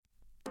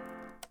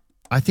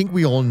I think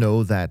we all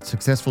know that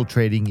successful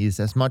trading is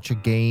as much a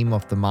game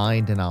of the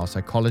mind and our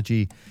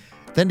psychology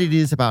than it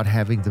is about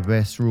having the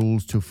best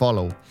rules to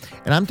follow.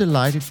 And I'm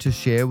delighted to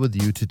share with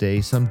you today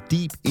some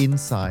deep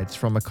insights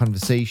from a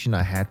conversation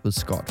I had with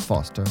Scott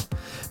Foster.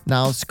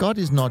 Now, Scott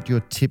is not your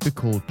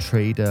typical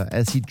trader,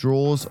 as he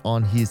draws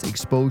on his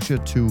exposure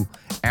to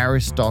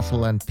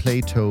Aristotle and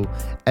Plato,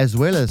 as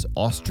well as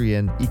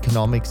Austrian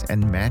economics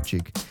and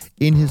magic,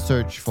 in his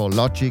search for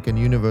logic and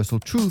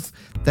universal truth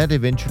that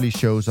eventually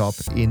shows up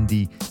in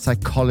the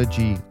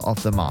psychology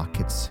of the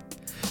markets.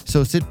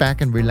 So sit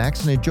back and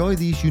relax and enjoy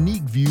these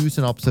unique views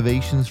and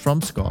observations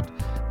from Scott.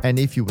 And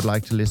if you would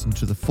like to listen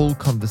to the full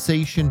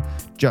conversation,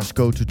 just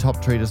go to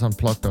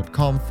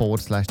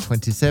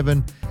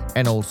toptradersunplugged.com/27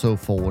 and also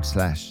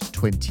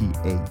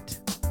 /28.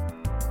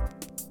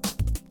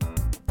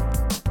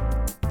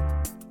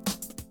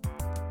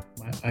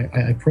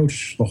 I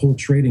approach the whole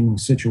trading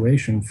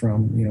situation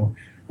from,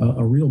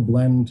 a real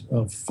blend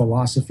of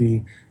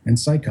philosophy and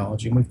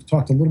psychology. And we've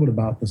talked a little bit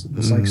about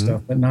the psych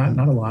stuff, but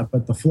not a lot.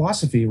 But the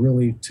philosophy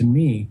really, to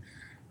me,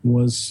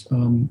 was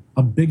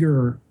a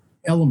bigger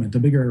element, a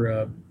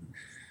bigger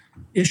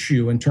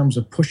issue in terms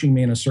of pushing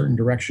me in a certain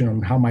direction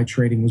on how my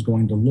trading was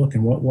going to look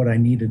and what I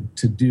needed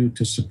to do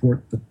to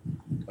support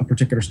a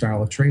particular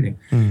style of trading.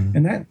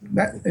 And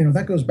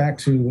that goes back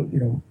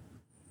to,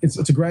 it's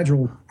a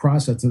gradual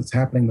process that's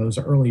happening those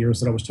early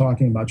years that I was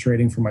talking about,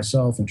 trading for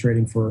myself and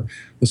trading for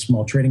the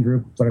small trading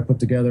group that I put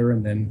together,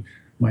 and then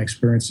my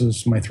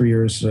experiences, my 3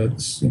 years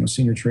as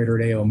senior trader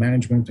at AO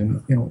Management.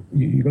 And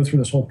you go through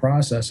this whole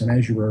process, and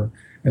as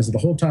the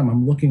whole time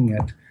I'm looking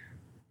at,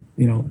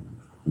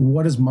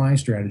 what is my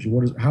strategy?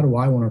 How do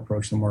I want to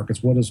approach the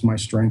markets? What is my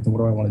strength and what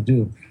do I want to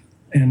do?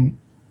 And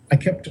I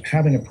kept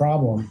having a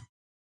problem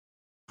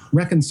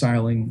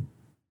reconciling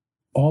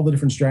all the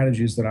different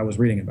strategies that I was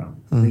reading about.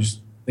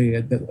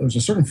 There was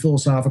a certain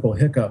philosophical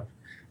hiccup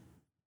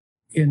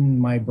in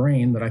my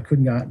brain that I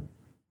could not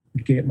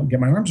get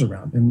my arms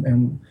around.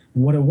 And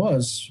what it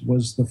was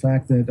the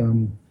fact that,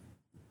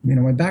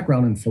 my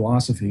background in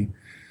philosophy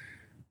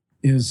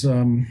is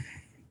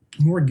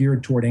more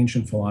geared toward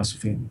ancient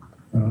philosophy.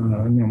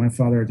 My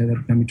father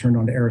had me turned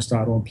on to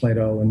Aristotle and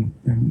Plato and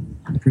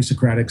the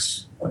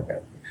pre-Socratics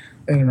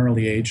at an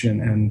early age.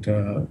 And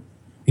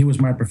he was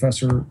my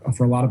professor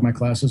for a lot of my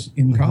classes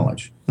in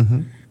college.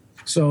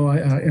 So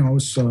I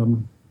was,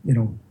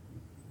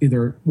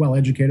 either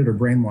well-educated or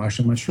brainwashed.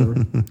 I'm not sure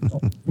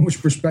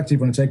which perspective you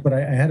want to take, but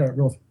I had a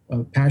real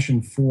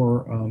passion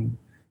for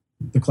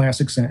the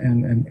classics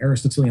and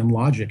Aristotelian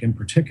logic in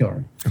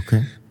particular.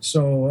 Okay.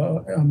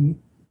 So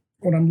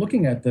when I'm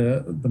looking at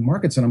the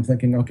markets and I'm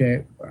thinking,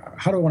 okay,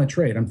 how do I want to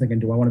trade? I'm thinking,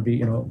 do I want to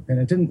be, and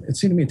it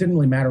seemed to me it didn't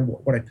really matter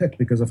what I picked,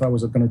 because if I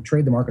was going to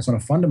trade the markets on a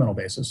fundamental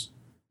basis,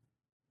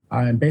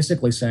 I'm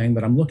basically saying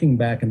that I'm looking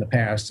back in the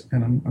past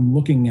and I'm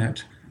looking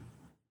at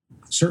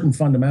certain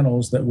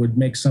fundamentals that would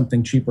make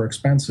something cheap or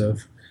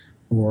expensive,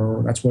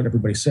 or that's what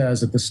everybody says,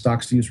 that this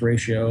stocks to use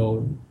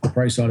ratio, the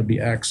price ought to be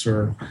X,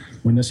 or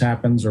when this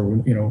happens, or,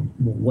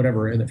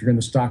 whatever. And if you're in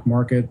the stock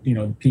market,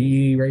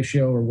 PE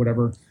ratio or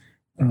whatever,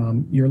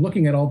 you're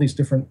looking at all these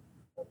different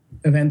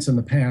events in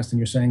the past and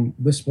you're saying,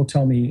 this will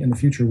tell me in the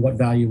future what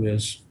value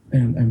is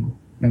and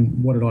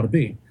what it ought to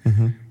be.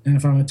 And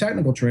if I'm a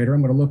technical trader,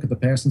 I'm going to look at the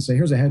past and say,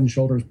 here's a head and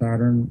shoulders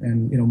pattern.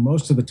 And,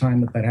 most of the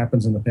time that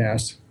happens in the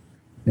past,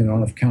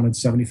 I've counted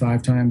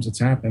 75 times it's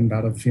happened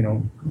out of,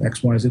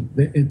 X, Y, Z.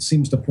 It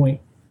seems to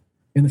point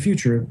in the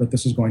future that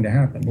this is going to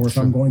happen. Or if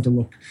I'm going to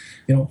look,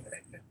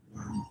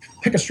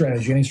 pick a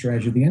strategy, any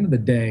strategy, at the end of the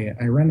day,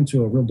 I ran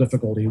into a real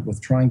difficulty with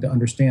trying to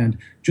understand,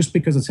 just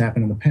because it's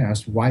happened in the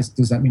past, why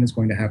does that mean it's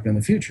going to happen in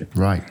the future?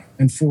 Right.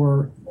 And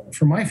for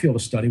my field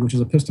of study, which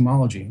is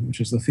epistemology, which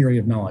is the theory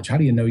of knowledge, how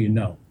do you know you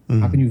know?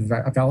 How can you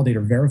validate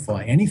or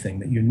verify anything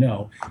that you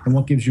know? And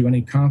what gives you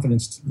any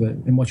confidence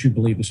in what you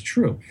believe is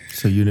true?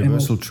 So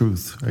universal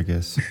truth, I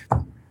guess.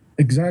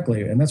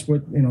 Exactly. And that's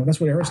what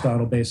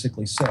Aristotle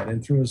basically said.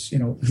 And through his,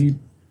 he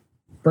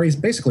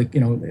basically,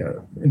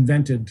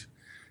 invented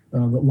the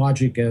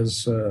logic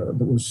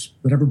that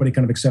everybody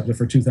kind of accepted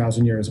for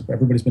 2,000 years.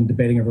 Everybody's been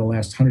debating over the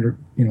last 100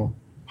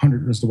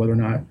 as to whether or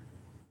not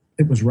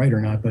it was right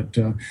or not. But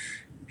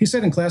he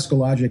said in classical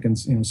logic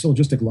and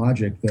syllogistic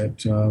logic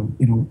that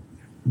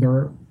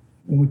when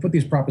we put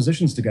these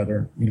propositions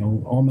together,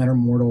 all men are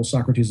mortal,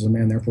 Socrates is a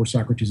man, therefore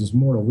Socrates is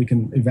mortal. We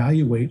can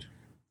evaluate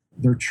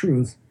their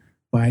truth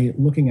by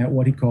looking at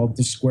what he called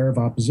the square of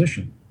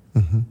opposition,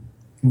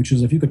 which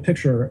is, if you could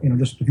picture,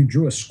 just if you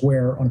drew a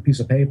square on a piece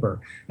of paper,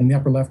 in the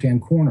upper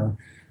left-hand corner,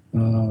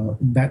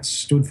 that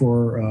stood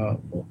for,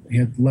 he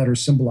had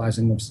letters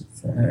symbolizing them,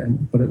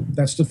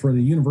 that stood for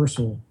the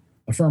universal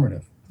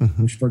affirmative,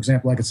 which, for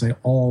example, I could say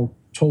all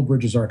toll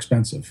bridges are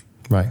expensive.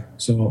 Right.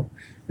 So,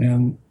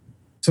 and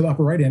to the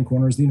upper right-hand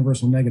corner is the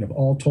universal negative.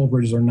 All toll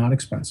bridges are not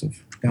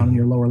expensive. Down in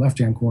your lower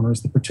left-hand corner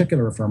is the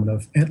particular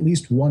affirmative. At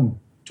least one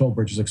toll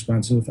bridge is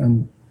expensive.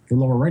 And the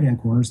lower right-hand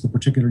corner is the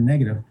particular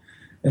negative.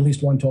 At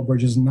least one toll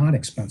bridge is not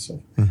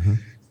expensive. And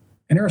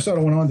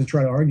Aristotle went on to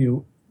try to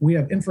argue, we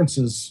have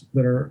inferences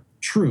that are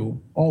true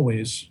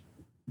always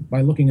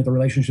by looking at the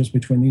relationships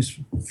between these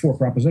four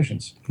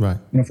propositions. Right.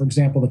 For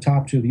example, the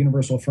top two, the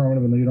universal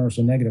affirmative and the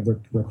universal negative,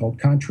 they're called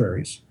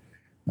contraries.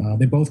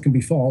 They both can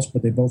be false,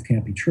 but they both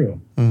can't be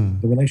true.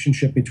 The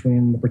relationship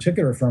between the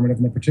particular affirmative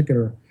and the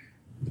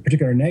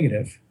particular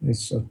negative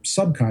is a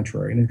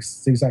subcontrary, and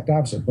it's the exact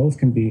opposite. Both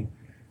can be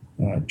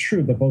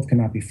true, but both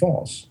cannot be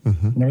false.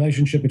 And the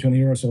relationship between the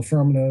universal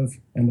affirmative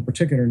and the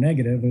particular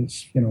negative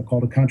is,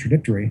 called a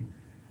contradictory,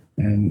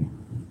 and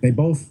they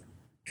both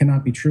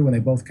cannot be true and they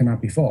both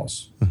cannot be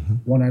false.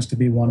 One has to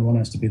be one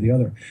has to be the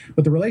other.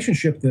 But the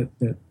relationship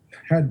that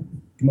had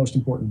the most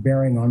important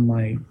bearing on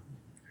my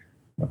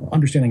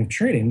understanding of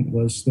trading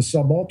was the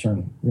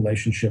subaltern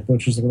relationship,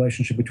 which is the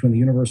relationship between the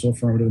universal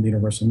affirmative and the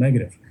universal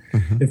negative.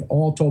 If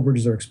all toll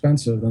bridges are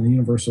expensive, then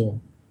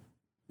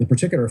the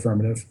particular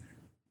affirmative,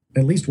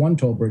 at least one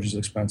toll bridge is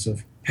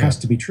expensive, has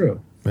to be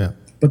true. Yeah.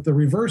 But the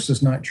reverse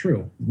is not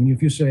true.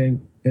 If you say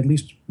at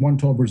least one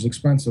toll bridge is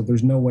expensive,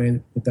 there's no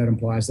way that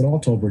implies that all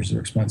toll bridges are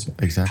expensive.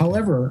 Exactly.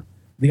 However,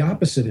 the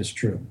opposite is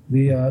true.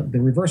 The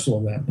reversal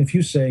of that. If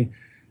you say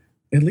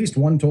at least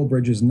one toll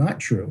bridge is not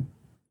true,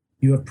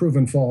 you have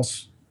proven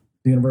false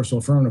the universal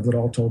affirmative that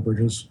all toll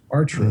bridges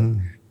are true,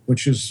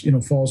 which is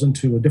falls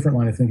into a different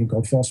line of thinking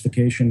called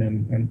falsification,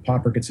 and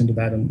Popper gets into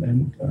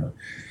that.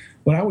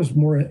 But I was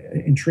more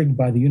intrigued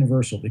by the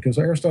universal because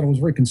Aristotle was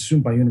very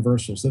consumed by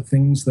universals, the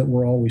things that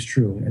were always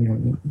true,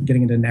 and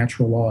getting into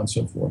natural law and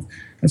so forth.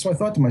 And so I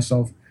thought to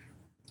myself,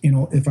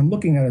 if I'm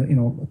looking at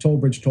a toll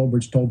bridge,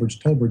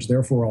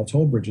 therefore all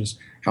toll bridges,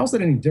 how's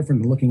that any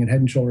different than looking at head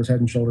and shoulders,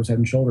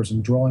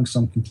 and drawing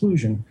some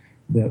conclusion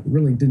that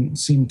really didn't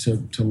seem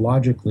to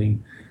logically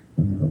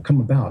come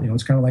about?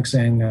 It's kind of like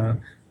saying,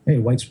 hey,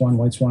 white swan,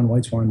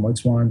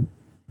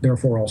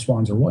 therefore all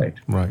swans are white.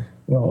 Right.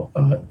 Well,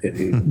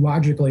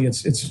 logically,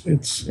 it's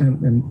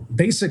and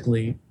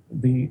basically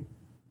the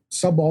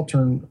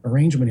subaltern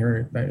arrangement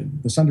here,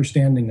 this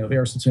understanding of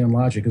Aristotelian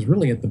logic is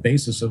really at the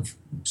basis of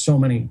so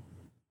many,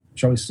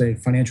 shall we say,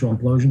 financial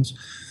implosions,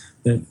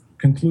 that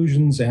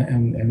conclusions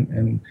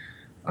and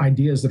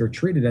ideas that are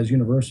treated as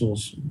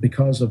universals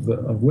because of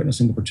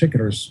witnessing the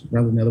particulars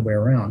rather than the other way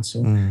around.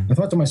 So I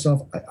thought to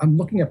myself, I'm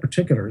looking at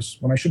particulars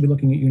when I should be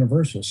looking at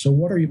universals. So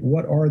what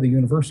are the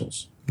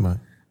universals? Right.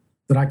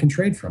 That I can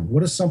trade from?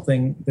 What is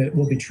something that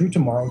will be true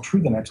tomorrow,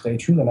 true the next day,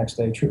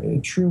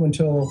 true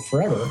until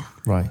forever?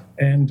 Right.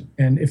 And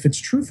if it's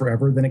true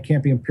forever, then it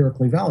can't be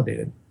empirically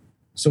validated.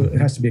 So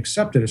it has to be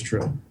accepted as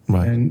true.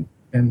 Right.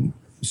 And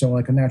so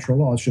like a natural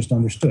law, it's just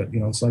understood.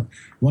 It's like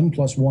 1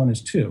 + 1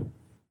 is 2.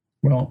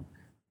 Well,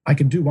 I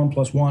could do 1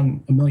 +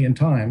 1 a million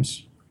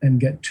times and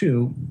get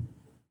 2,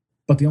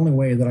 but the only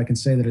way that I can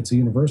say that it's a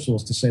universal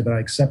is to say that I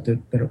accept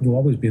it, that it will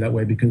always be that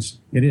way because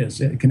it is.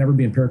 It can never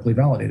be empirically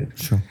validated.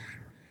 Sure.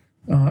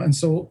 And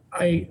so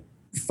I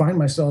find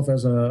myself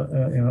as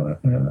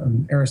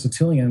an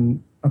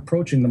Aristotelian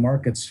approaching the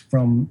markets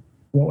from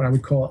what I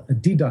would call a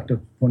deductive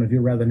point of view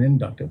rather than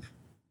inductive.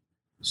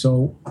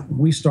 So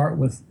we start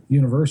with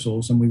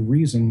universals and we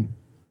reason,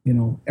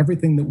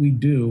 everything that we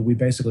do, we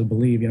basically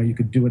believe, you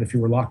could do it if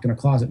you were locked in a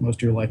closet most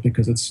of your life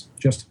because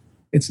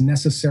it's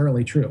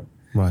necessarily true.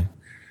 Right.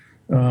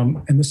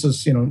 And this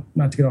is,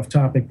 not to get off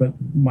topic, but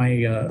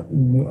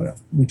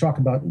we talk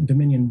about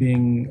Dominion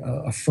being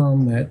a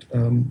firm that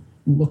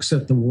looks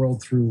at the world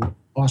through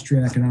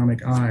Austrian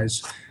economic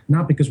eyes,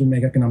 not because we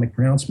make economic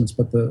pronouncements,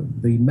 but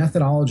the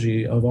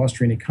methodology of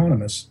Austrian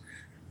economists,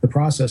 the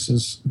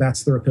process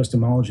that's their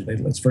epistemology.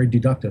 It's very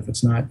deductive.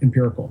 It's not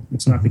empirical.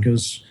 It's not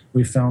because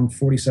we found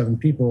 47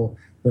 people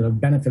that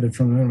have benefited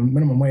from the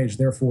minimum wage,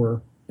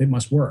 therefore it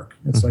must work.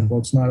 It's like,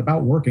 well, it's not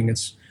about working.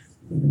 It's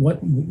what,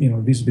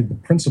 vis-a-vis the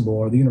principle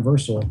or the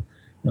universal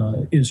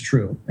is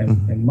true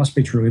and must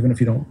be true, even if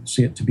you don't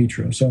see it to be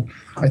true. So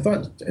I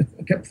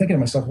kept thinking to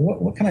myself,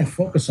 what can I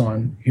focus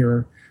on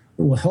here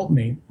that will help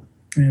me?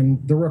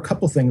 And there were a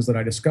couple things that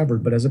I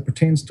discovered, but as it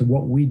pertains to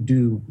what we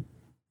do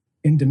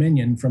in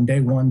Dominion from day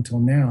one till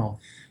now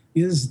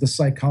is the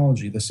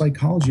psychology. The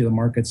psychology of the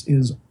markets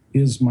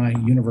is my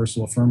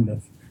universal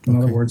affirmative. In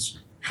other words,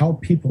 how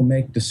people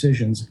make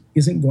decisions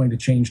isn't going to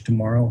change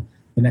tomorrow,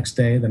 the next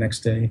day.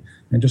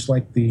 And just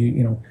like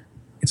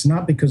it's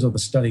not because of the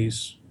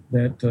studies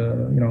that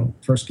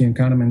Tversky and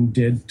Kahneman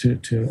did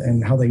to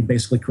and how they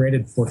basically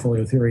created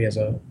portfolio theory as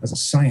a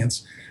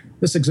science.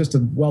 This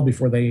existed well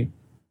before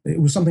it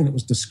was something that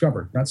was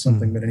discovered, not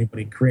something that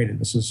anybody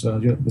created. This is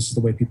the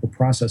way people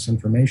process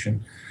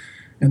information,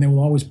 and they will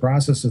always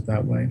process it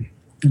that way.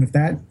 And if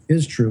that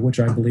is true, which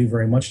I believe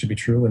very much to be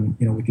true, and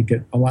we could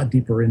get a lot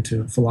deeper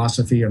into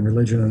philosophy and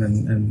religion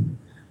and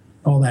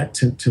all that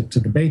to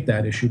debate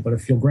that issue. But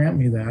if you'll grant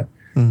me that,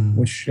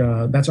 which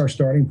that's our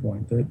starting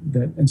point.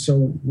 And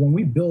so when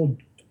we build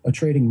a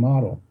trading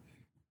model,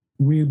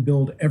 we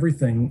build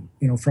everything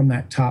from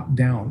that top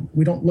down.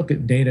 We don't look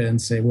at data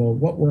and say, well,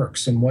 what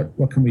works and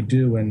what can we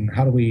do and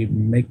how do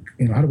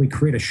we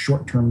create a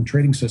short-term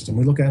trading system?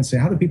 We look at it and say,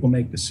 how do people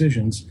make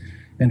decisions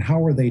and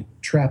how are they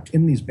trapped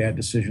in these bad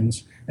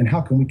decisions and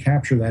how can we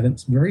capture that?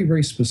 It's very,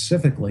 very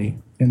specifically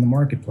in the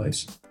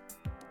marketplace.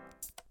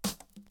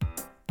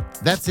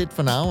 That's it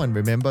for now, and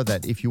remember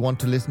that if you want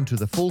to listen to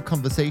the full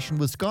conversation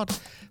with Scott,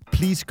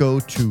 please go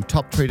to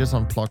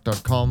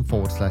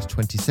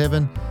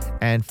toptradersunplugged.com/27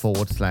 and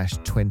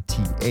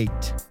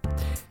 /28.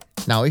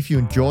 Now, if you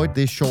enjoyed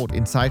this short,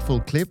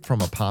 insightful clip from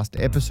a past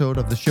episode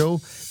of the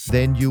show,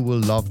 then you will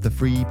love the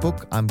free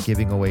book I'm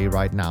giving away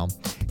right now.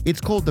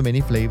 It's called The Many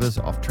Flavors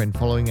of Trend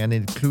Following, and it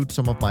includes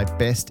some of my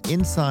best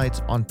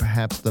insights on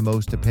perhaps the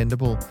most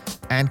dependable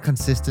and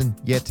consistent,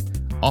 yet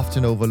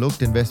often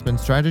overlooked investment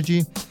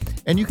strategy.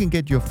 And you can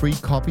get your free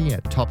copy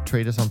at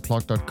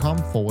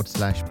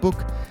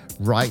toptradersunplugged.com/book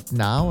right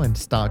now and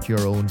start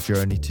your own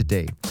journey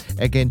today.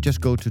 Again,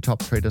 just go to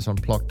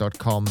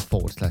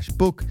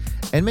toptradersunplugged.com/book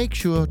and make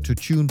sure to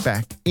tune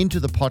back into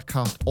the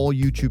podcast or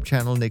YouTube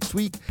channel next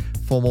week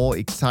for more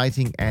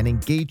exciting and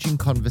engaging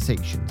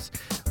conversations.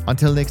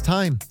 Until next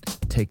time,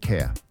 take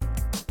care.